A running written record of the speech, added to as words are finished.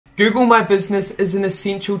Google My Business is an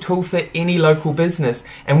essential tool for any local business,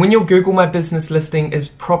 and when your Google My Business listing is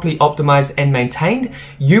properly optimized and maintained,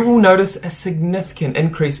 you will notice a significant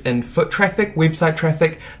increase in foot traffic, website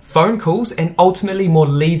traffic, phone calls, and ultimately more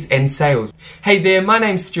leads and sales. Hey there, my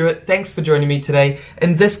name's Stewart. Thanks for joining me today.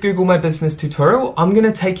 In this Google My Business tutorial, I'm going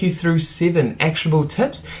to take you through 7 actionable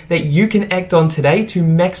tips that you can act on today to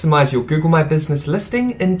maximize your Google My Business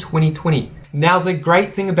listing in 2020. Now, the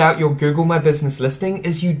great thing about your Google My Business listing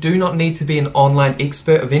is you do not need to be an online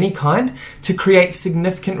expert of any kind to create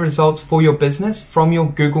significant results for your business from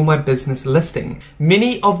your Google My Business listing.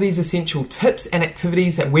 Many of these essential tips and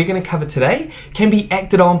activities that we're going to cover today can be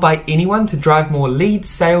acted on by anyone to drive more leads,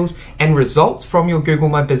 sales, and results from your Google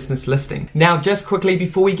My Business listing. Now, just quickly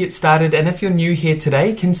before we get started, and if you're new here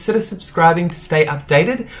today, consider subscribing to stay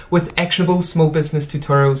updated with actionable small business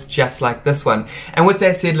tutorials just like this one. And with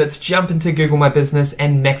that said, let's jump into Google My Business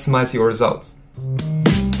and maximize your results.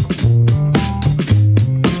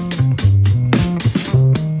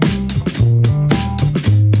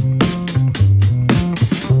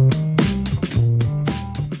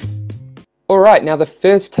 Alright, now the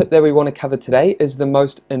first tip that we want to cover today is the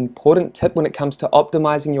most important tip when it comes to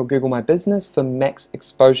optimizing your Google My Business for max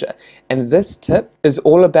exposure. And this tip is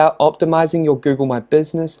all about optimizing your Google My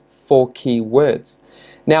Business for keywords.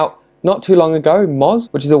 Now, not too long ago,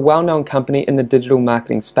 Moz, which is a well-known company in the digital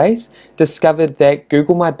marketing space, discovered that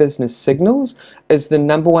Google My Business signals is the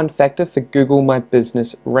 #1 factor for Google My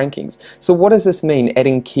Business rankings. So what does this mean,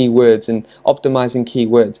 adding keywords and optimizing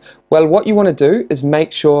keywords? Well, what you want to do is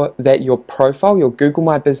make sure that your profile, your Google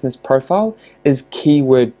My Business profile, is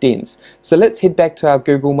keyword dense. So let's head back to our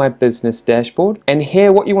Google My Business dashboard. And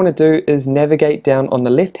here what you want to do is navigate down on the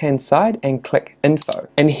left-hand side and click Info.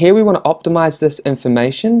 And here we want to optimize this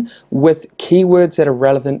information with keywords that are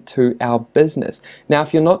relevant to our business. Now,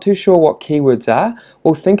 if you're not too sure what keywords are,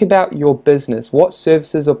 well, think about your business. What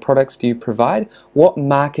services or products do you provide? What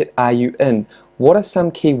market are you in? What are some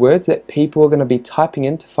keywords that people are going to be typing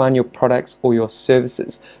in to find your products or your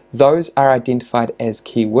services? Those are identified as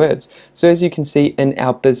keywords. So as you can see in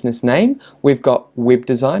our business name, we've got web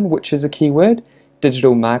design, which is a keyword,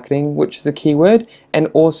 digital marketing, which is a keyword, and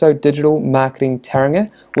also digital marketing taringa,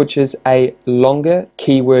 which is a longer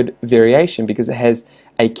keyword variation because it has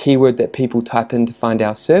a keyword that people type in to find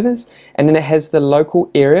our service, and then it has the local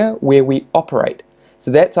area where we operate. So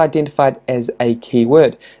that's identified as a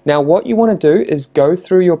keyword. Now what you want to do is go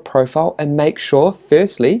through your profile and make sure,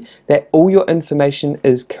 firstly, that all your information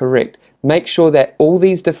is correct. Make sure that all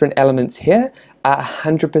these different elements here are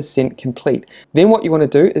 100% complete. Then what you want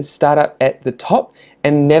to do is start up at the top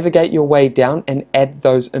and navigate your way down and add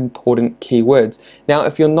those important keywords. Now,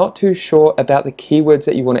 if you're not too sure about the keywords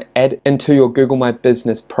that you want to add into your Google My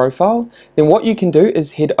Business profile, then what you can do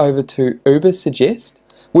is head over to Ubersuggest,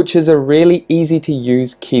 which is a really easy to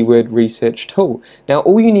use keyword research tool. Now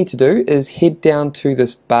all you need to do is head down to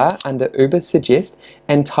this bar under Ubersuggest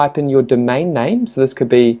and type in your domain name. So this could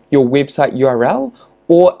be your website URL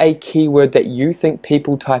or a keyword that you think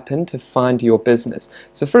people type in to find your business.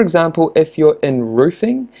 So for example, if you're in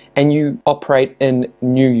roofing and you operate in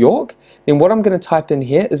New York, then what I'm going to type in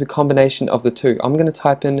here is a combination of the two. I'm going to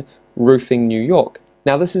type in roofing New York.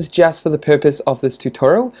 Now this is just for the purpose of this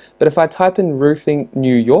tutorial, but if I type in roofing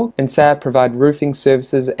New York and say I provide roofing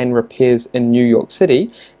services and repairs in New York City,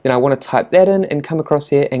 then I want to type that in and come across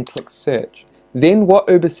here and click search. Then what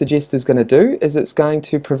Ubersuggest is going to do is it's going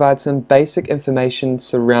to provide some basic information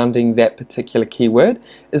surrounding that particular keyword,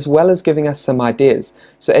 as well as giving us some ideas.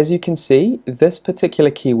 So as you can see, this particular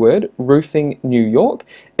keyword, roofing New York,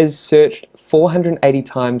 is searched 480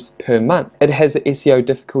 times per month. It has an SEO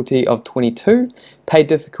difficulty of 22, paid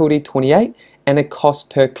difficulty 28, and a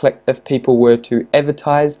cost per click if people were to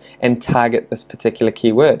advertise and target this particular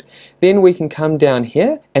keyword. Then we can come down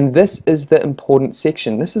here, and this is the important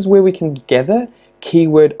section. This is where we can gather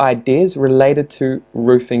keyword ideas related to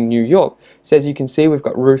roofing New York. So as you can see, we've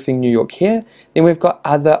got roofing New York here, then we've got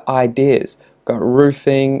other ideas. We've got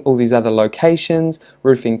roofing, all these other locations,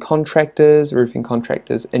 roofing contractors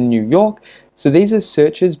in New York. So these are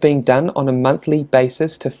searches being done on a monthly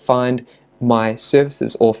basis to find my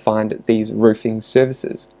services or find these roofing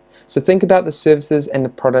services. So think about the services and the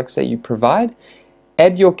products that you provide,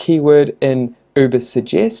 add your keyword in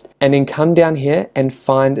Ubersuggest, and then come down here and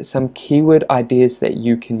find some keyword ideas that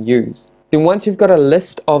you can use. Then once you've got a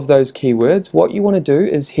list of those keywords, what you want to do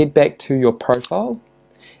is head back to your profile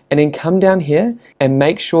and then come down here and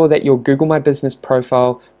make sure that your Google My Business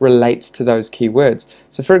profile relates to those keywords.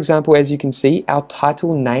 So for example, as you can see, our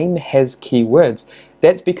title name has keywords.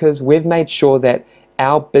 That's because we've made sure that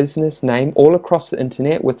our business name all across the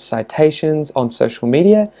internet with citations on social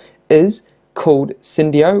media is called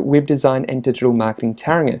Syndio Web Design and Digital Marketing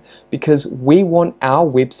Taringa, because we want our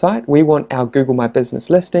website, we want our Google My Business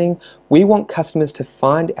listing, we want customers to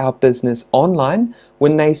find our business online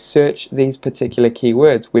when they search these particular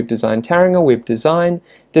keywords: Web Design Taringa, Web Design,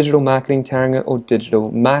 Digital Marketing Taringa, or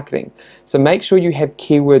Digital Marketing. So make sure you have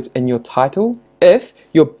keywords in your title if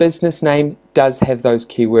your business name does have those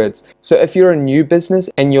keywords. So if you're a new business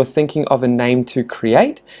and you're thinking of a name to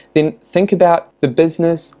create, then think about the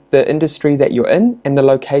business, the industry that you're in, and the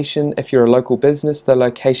location. If you're a local business, the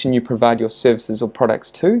location you provide your services or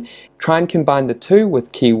products to. Try and combine the two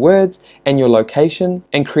with keywords and your location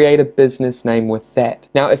and create a business name with that.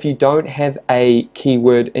 Now, if you don't have a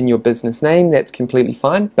keyword in your business name, that's completely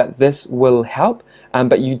fine, but this will help.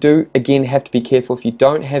 But you do, again, have to be careful. If you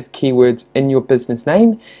don't have keywords in your business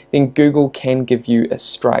name, then Google can give you a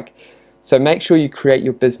strike. So make sure you create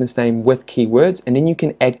your business name with keywords, and then you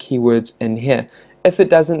can add keywords in here. If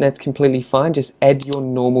it doesn't, that's completely fine. Just add your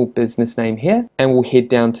normal business name here and we'll head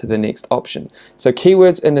down to the next option. So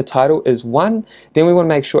keywords in the title is one. Then we want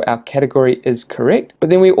to make sure our category is correct.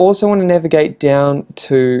 But then we also want to navigate down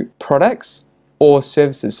to products or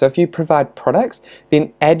services. So if you provide products,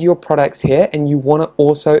 then add your products here, and you want to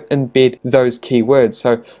also embed those keywords.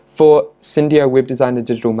 So for Syndio Web Design and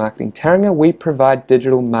Digital Marketing Taringa, we provide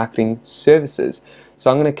digital marketing services.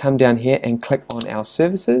 So I'm going to come down here and click on our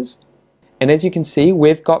services. And as you can see,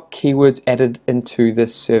 we've got keywords added into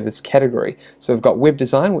this service category. So we've got web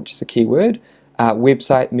design, which is a keyword,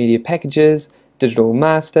 website, media packages, digital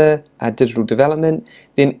master, digital development.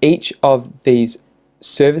 Then each of these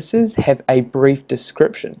services have a brief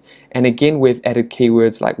description. And again, we've added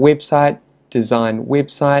keywords like website, design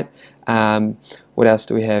website, what else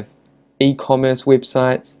do we have? E-commerce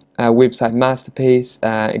websites, website masterpiece,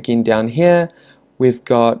 again down here. We've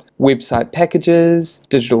got website packages,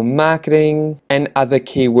 digital marketing, and other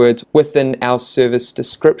keywords within our service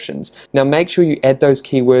descriptions. Now make sure you add those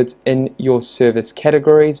keywords in your service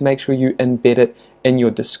categories. Make sure you embed it in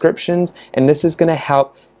your descriptions, and this is going to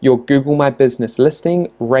help your Google My Business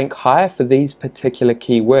listing rank higher for these particular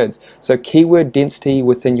keywords. So keyword density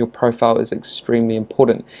within your profile is extremely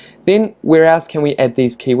important. Then where else can we add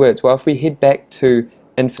these keywords? Well, if we head back to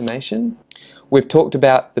information, we've talked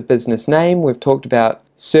about the business name, we've talked about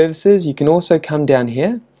services. You can also come down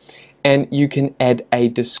here and you can add a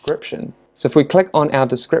description. So if we click on our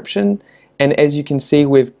description, and as you can see,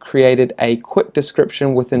 we've created a quick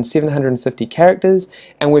description within 750 characters,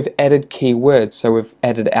 and we've added keywords. So we've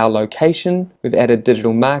added our location, we've added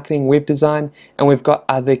digital marketing, web design, and we've got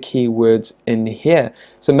other keywords in here.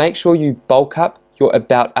 So make sure you bulk up your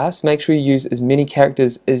about us. Make sure you use as many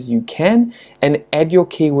characters as you can and add your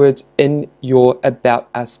keywords in your about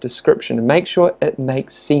us description, and make sure it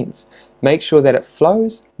makes sense. Make sure that it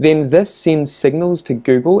flows. Then this sends signals to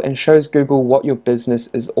Google and shows Google what your business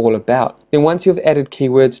is all about. Then once you've added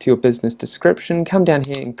keywords to your business description, come down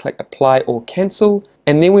here and click apply or cancel,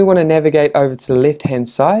 and then we want to navigate over to the left hand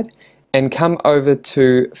side and come over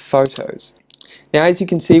to photos. Now as you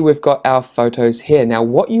can see, we've got our photos here. Now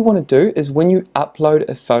what you want to do is when you upload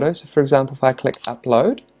a photo, so for example if I click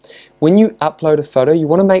upload, when you upload a photo you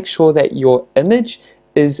want to make sure that your image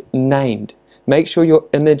is named. Make sure your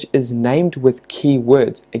image is named with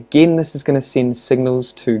keywords. Again, this is going to send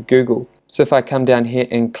signals to Google. So if I come down here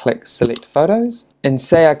and click select photos, and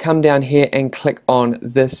say I come down here and click on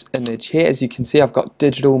this image here, as you can see I've got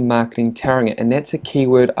digital marketing Taringa, and that's a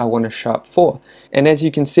keyword I want to show up for. And as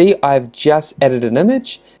you can see, I've just added an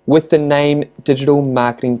image with the name digital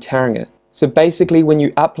marketing Taringa. So basically when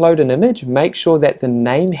you upload an image, make sure that the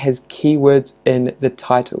name has keywords in the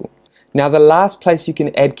title. Now the last place you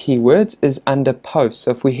can add keywords is under posts.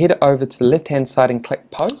 So if we head over to the left hand side and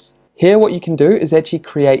click posts, here what you can do is actually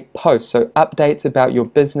create posts, so updates about your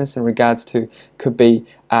business in regards to, could be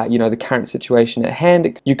the current situation at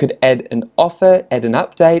hand. You could add an offer, add an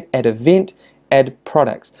update, add event, add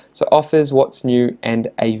products. So offers, what's new, and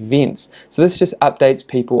events. So this just updates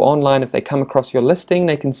people online. If they come across your listing,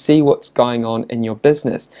 they can see what's going on in your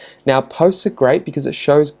business. Now posts are great because it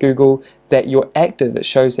shows Google that you're active. It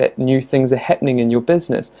shows that new things are happening in your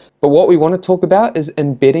business. But what we want to talk about is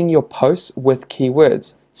embedding your posts with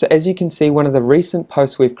keywords. So as you can see, one of the recent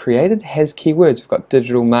posts we've created has keywords. We've got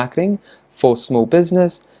digital marketing for small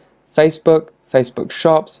business, Facebook, Facebook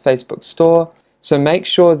shops, Facebook store. So make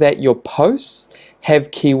sure that your posts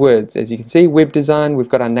have keywords. As you can see, web design, we've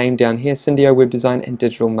got our name down here, Syndio Web Design and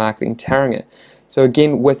Digital Marketing Taringa. So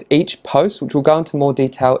again, with each post, which we'll go into more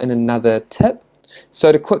detail in another tip,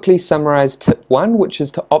 So to quickly summarize tip 1, which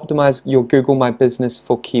is to optimize your Google My Business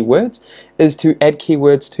for keywords, is to add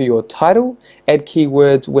keywords to your title, add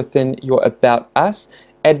keywords within your About Us,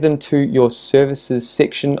 add them to your services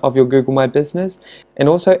section of your Google My Business, and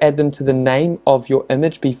also add them to the name of your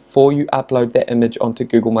image before you upload that image onto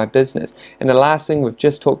Google My Business. And the last thing we've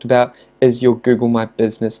just talked about is your Google My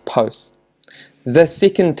Business posts. The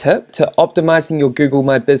second tip to optimizing your Google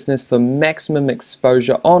My Business for maximum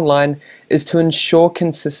exposure online is to ensure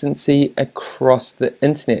consistency across the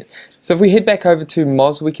internet. So if we head back over to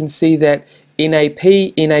Moz, we can see that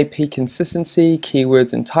NAP consistency,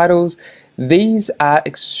 keywords and titles, these are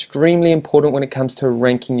extremely important when it comes to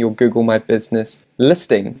ranking your Google My Business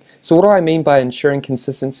listing. So what do I mean by ensuring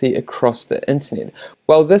consistency across the internet?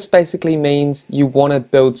 Well, this basically means you want to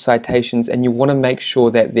build citations and you want to make sure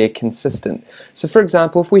that they're consistent. So for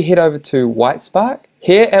example, if we head over to Whitespark,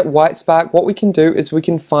 here at Whitespark, what we can do is we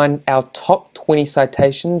can find our top 20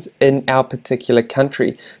 citations in our particular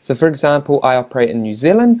country. So for example, I operate in New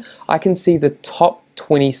Zealand. I can see the top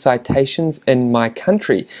 20 citations in my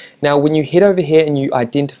country. Now, when you head over here and you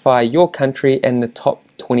identify your country and the top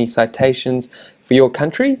 20 citations for your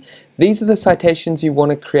country, these are the citations you want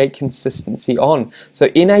to create consistency on. So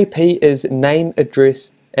NAP is name,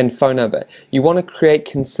 address, and phone number. You want to create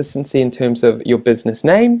consistency in terms of your business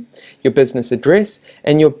name, your business address,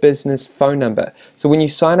 and your business phone number. So when you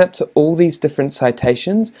sign up to all these different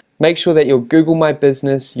citations, make sure that your Google My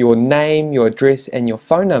Business, your name, your address, and your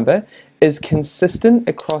phone number is consistent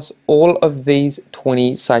across all of these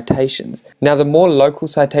 20 citations. Now, the more local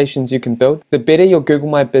citations you can build, the better your Google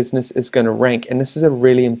My Business is going to rank, and this is a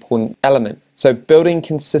really important element. So building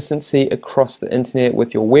consistency across the internet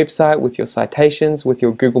with your website, with your citations, with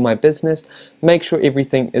your Google My Business, make sure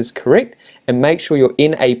everything is correct, and make sure your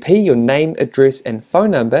NAP, your name, address, and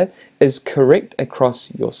phone number is correct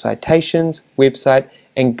across your citations, website,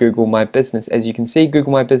 and Google My Business. As you can see,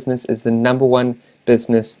 Google My Business is the #1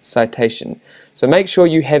 business citation. So make sure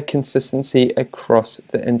you have consistency across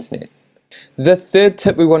the internet. The third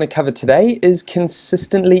tip we want to cover today is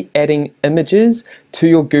consistently adding images to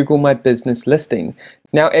your Google My Business listing.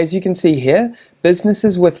 Now, as you can see here,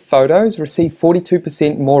 businesses with photos receive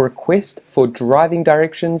 42% more requests for driving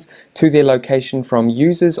directions to their location from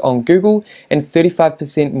users on Google and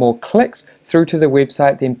 35% more clicks through to the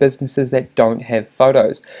website than businesses that don't have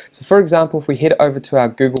photos. So for example, if we head over to our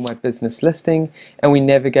Google My Business listing and we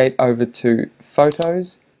navigate over to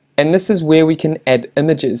photos, and this is where we can add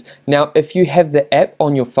images. Now, if you have the app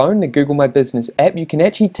on your phone, the Google My Business app, you can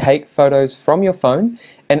actually take photos from your phone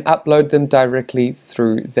and upload them directly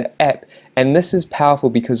through the app. And this is powerful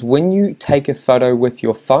because when you take a photo with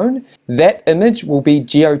your phone, that image will be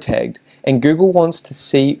geotagged. And Google wants to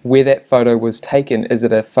see where that photo was taken. Is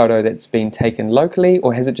it a photo that's been taken locally,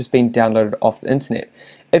 or has it just been downloaded off the internet?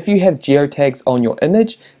 If you have geotags on your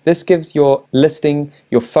image, this gives your listing,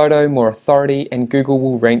 your photo, more authority, and Google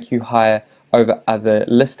will rank you higher over other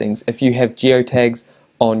listings if you have geotags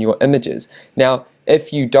on your images. Now,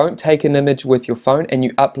 if you don't take an image with your phone and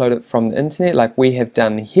you upload it from the internet like we have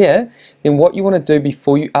done here, then what you want to do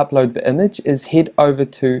before you upload the image is head over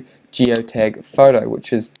to geotag photo,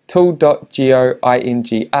 which is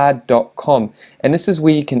tool.geoingr.com, and this is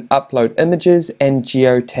where you can upload images and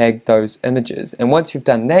geotag those images. And once you've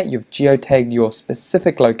done that, you've geotagged your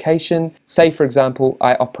specific location. Say for example,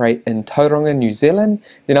 I operate in Tauranga, New Zealand,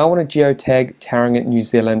 then I want to geotag Tauranga, New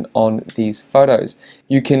Zealand on these photos.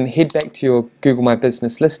 You can head back to your Google My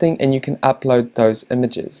Business listing and you can upload those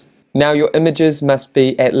images. Now, your images must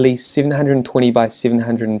be at least 720 by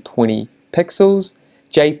 720 pixels,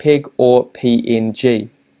 JPEG or PNG.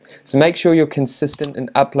 So make sure you're consistent in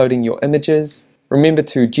uploading your images. Remember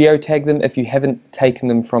to geotag them if you haven't taken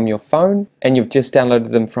them from your phone and you've just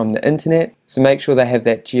downloaded them from the internet. So make sure they have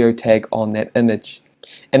that geotag on that image.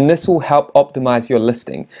 And this will help optimize your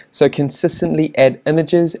listing. So consistently add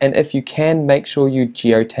images, and if you can, make sure you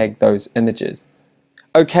geotag those images.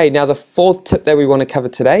 Okay, now the fourth tip that we want to cover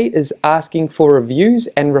today is asking for reviews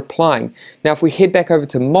and replying. Now if we head back over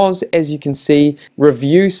to Moz, as you can see,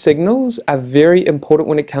 review signals are very important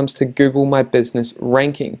when it comes to Google My Business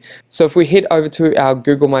ranking. So if we head over to our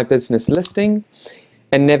Google My Business listing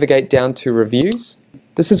and navigate down to reviews,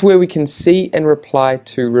 this is where we can see and reply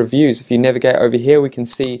to reviews. If you navigate over here, we can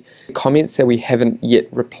see comments that we haven't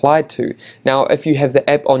yet replied to. Now if you have the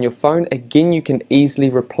app on your phone, again you can easily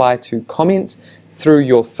reply to comments through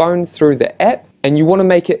your phone, through the app, and you want to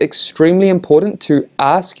make it extremely important to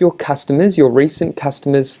ask your customers, your recent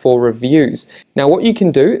customers, for reviews. Now what you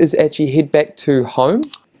can do is actually head back to home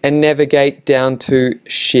and navigate down to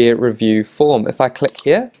share review form. If I click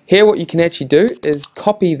here, what you can actually do is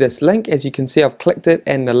copy this link. As you can see, I've clicked it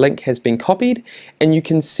and the link has been copied, and you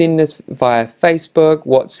can send this via Facebook,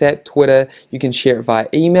 WhatsApp, Twitter. You can share it via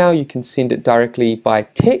email. You can send it directly by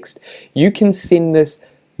text. You can send this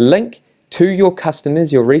link to your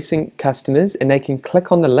customers, your recent customers, and they can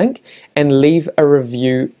click on the link and leave a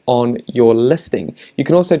review on your listing. You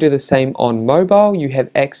can also do the same on mobile. You have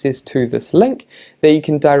access to this link that you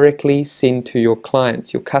can directly send to your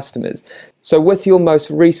clients, your customers. So with your most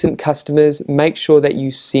recent customers, make sure that you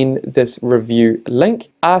send this review link,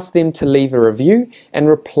 ask them to leave a review and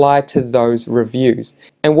reply to those reviews.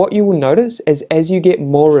 And what you will notice is as you get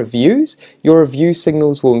more reviews, your review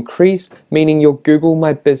signals will increase, meaning your Google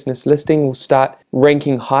My Business listing will start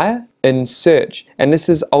ranking higher in search. And this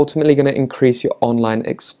is ultimately going to increase your online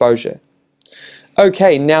exposure.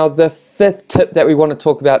 Okay, now the fifth tip that we want to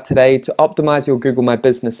talk about today to optimize your Google My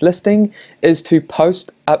Business listing is to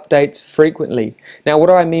post updates frequently. Now, what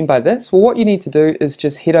do I mean by this? Well, what you need to do is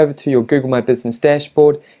just head over to your Google My Business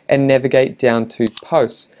dashboard and navigate down to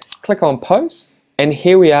posts. Click on posts. And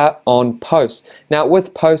here we are on posts. Now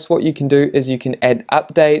with posts, what you can do is you can add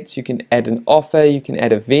updates, you can add an offer, you can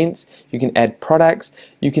add events, you can add products,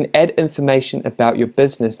 you can add information about your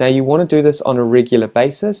business. Now you want to do this on a regular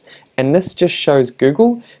basis, and this just shows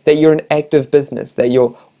Google that you're an active business, that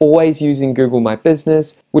you're always using Google My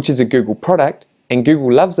Business, which is a Google product, and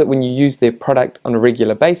Google loves it when you use their product on a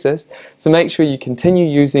regular basis. So make sure you continue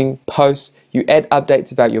using posts, you add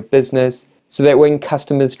updates about your business, so that when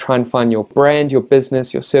customers try and find your brand, your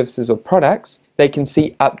business, your services or products, they can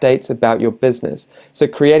see updates about your business. So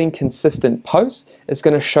creating consistent posts is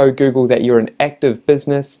going to show Google that you're an active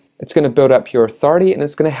business. It's going to build up your authority and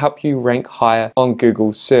it's going to help you rank higher on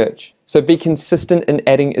Google search. So be consistent in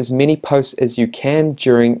adding as many posts as you can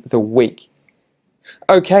during the week.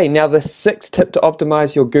 Okay, now the sixth tip to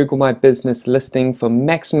optimize your Google My Business listing for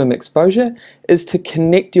maximum exposure is to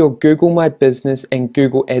connect your Google My Business and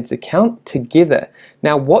Google Ads account together.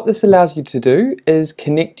 Now what this allows you to do is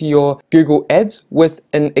connect your Google Ads with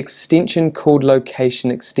an extension called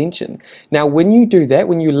Location Extension. Now when you do that,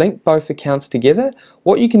 when you link both accounts together,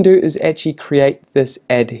 what you can do is actually create this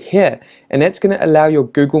ad here, and that's going to allow your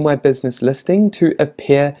Google My Business listing to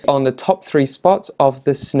appear on the top 3 spots of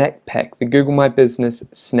the snack pack, the Google My Business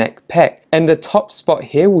snack pack. And the top spot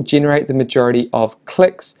here will generate the majority of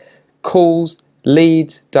clicks, calls,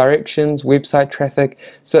 leads, directions, website traffic.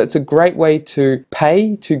 So it's a great way to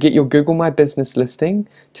pay to get your Google My Business listing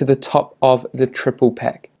to the top of the triple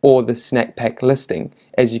pack or the snack pack listing,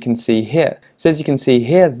 as you can see here. So as you can see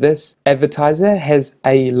here, this advertiser has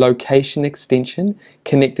a location extension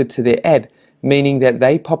connected to their ad, meaning that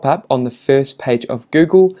they pop up on the first page of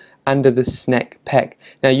Google under the snack pack.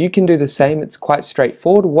 Now you can do the same. It's quite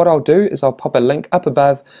straightforward. What I'll do is I'll pop a link up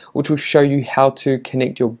above which will show you how to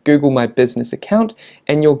connect your Google My Business account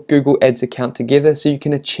and your Google Ads account together so you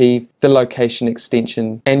can achieve the location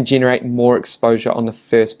extension and generate more exposure on the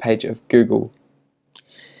first page of Google.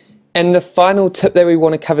 And the final tip that we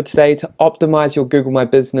want to cover today to optimize your Google My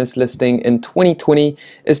Business listing in 2020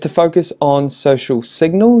 is to focus on social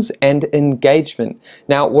signals and engagement.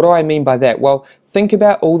 Now, what do I mean by that? Well, think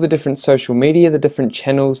about all the different social media, the different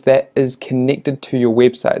channels that is connected to your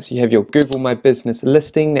website. So you have your Google My Business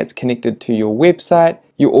listing that's connected to your website.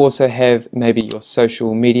 You also have maybe your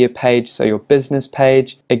social media page, so your business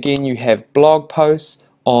page. Again, you have blog posts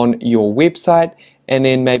on your website. And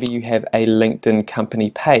then maybe you have a LinkedIn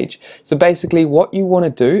company page. So basically what you want to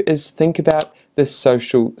do is think about the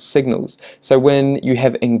social signals. So when you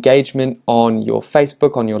have engagement on your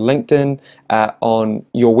Facebook, on your LinkedIn, on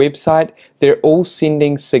your website, they're all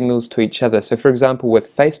sending signals to each other. So for example,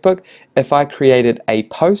 with Facebook, if I created a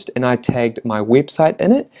post and I tagged my website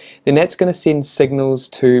in it, then that's going to send signals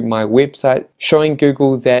to my website showing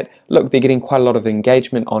Google that, look, they're getting quite a lot of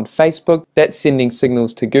engagement on Facebook. That's sending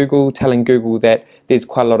signals to Google, telling Google that there's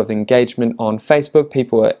quite a lot of engagement on Facebook.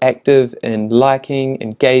 People are active in liking,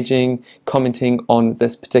 engaging, commenting on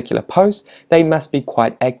this particular post. They must be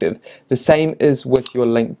quite active. The same is with your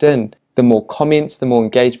LinkedIn. The more comments, the more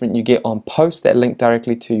engagement you get on posts that link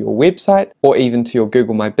directly to your website or even to your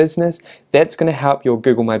Google My Business, that's going to help your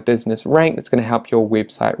Google My Business rank, that's going to help your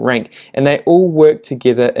website rank. And they all work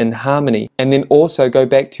together in harmony. And then also go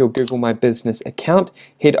back to your Google My Business account,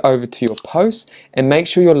 head over to your posts and make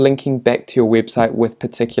sure you're linking back to your website with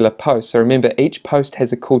particular posts. So remember, each post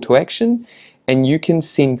has a call to action and you can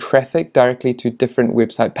send traffic directly to different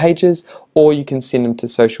website pages, or you can send them to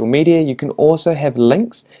social media. You can also have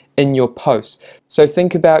links in your posts. So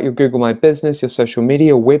think about your Google My Business, your social media,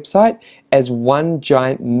 your website as one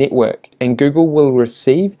giant network, and Google will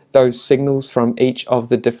receive those signals from each of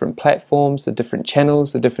the different platforms, the different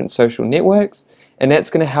channels, the different social networks, and that's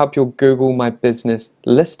going to help your Google My Business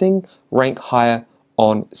listing rank higher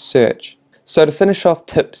on search. So to finish off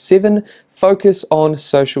tip 7, focus on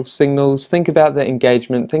social signals. Think about the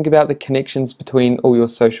engagement, think about the connections between all your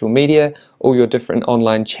social media, all your different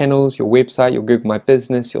online channels, your website, your Google My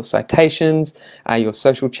Business, your citations, your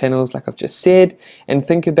social channels like I've just said, and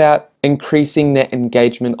think about increasing that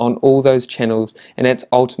engagement on all those channels, and that's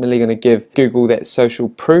ultimately going to give Google that social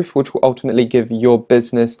proof, which will ultimately give your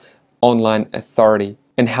business online authority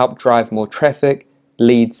and help drive more traffic,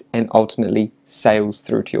 leads, and ultimately sales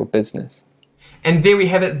through to your business. And there we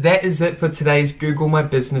have it. That is it for today's Google My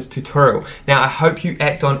Business tutorial. Now I hope you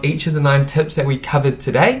act on each of the 9 tips that we covered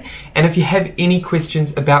today, and if you have any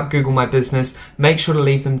questions about Google My Business, make sure to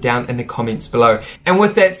leave them down in the comments below. And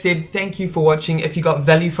with that said, thank you for watching. If you got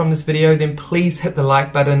value from this video, then please hit the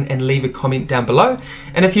like button and leave a comment down below.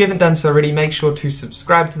 And if you haven't done so already, make sure to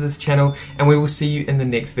subscribe to this channel, and we will see you in the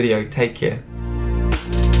next video. Take care.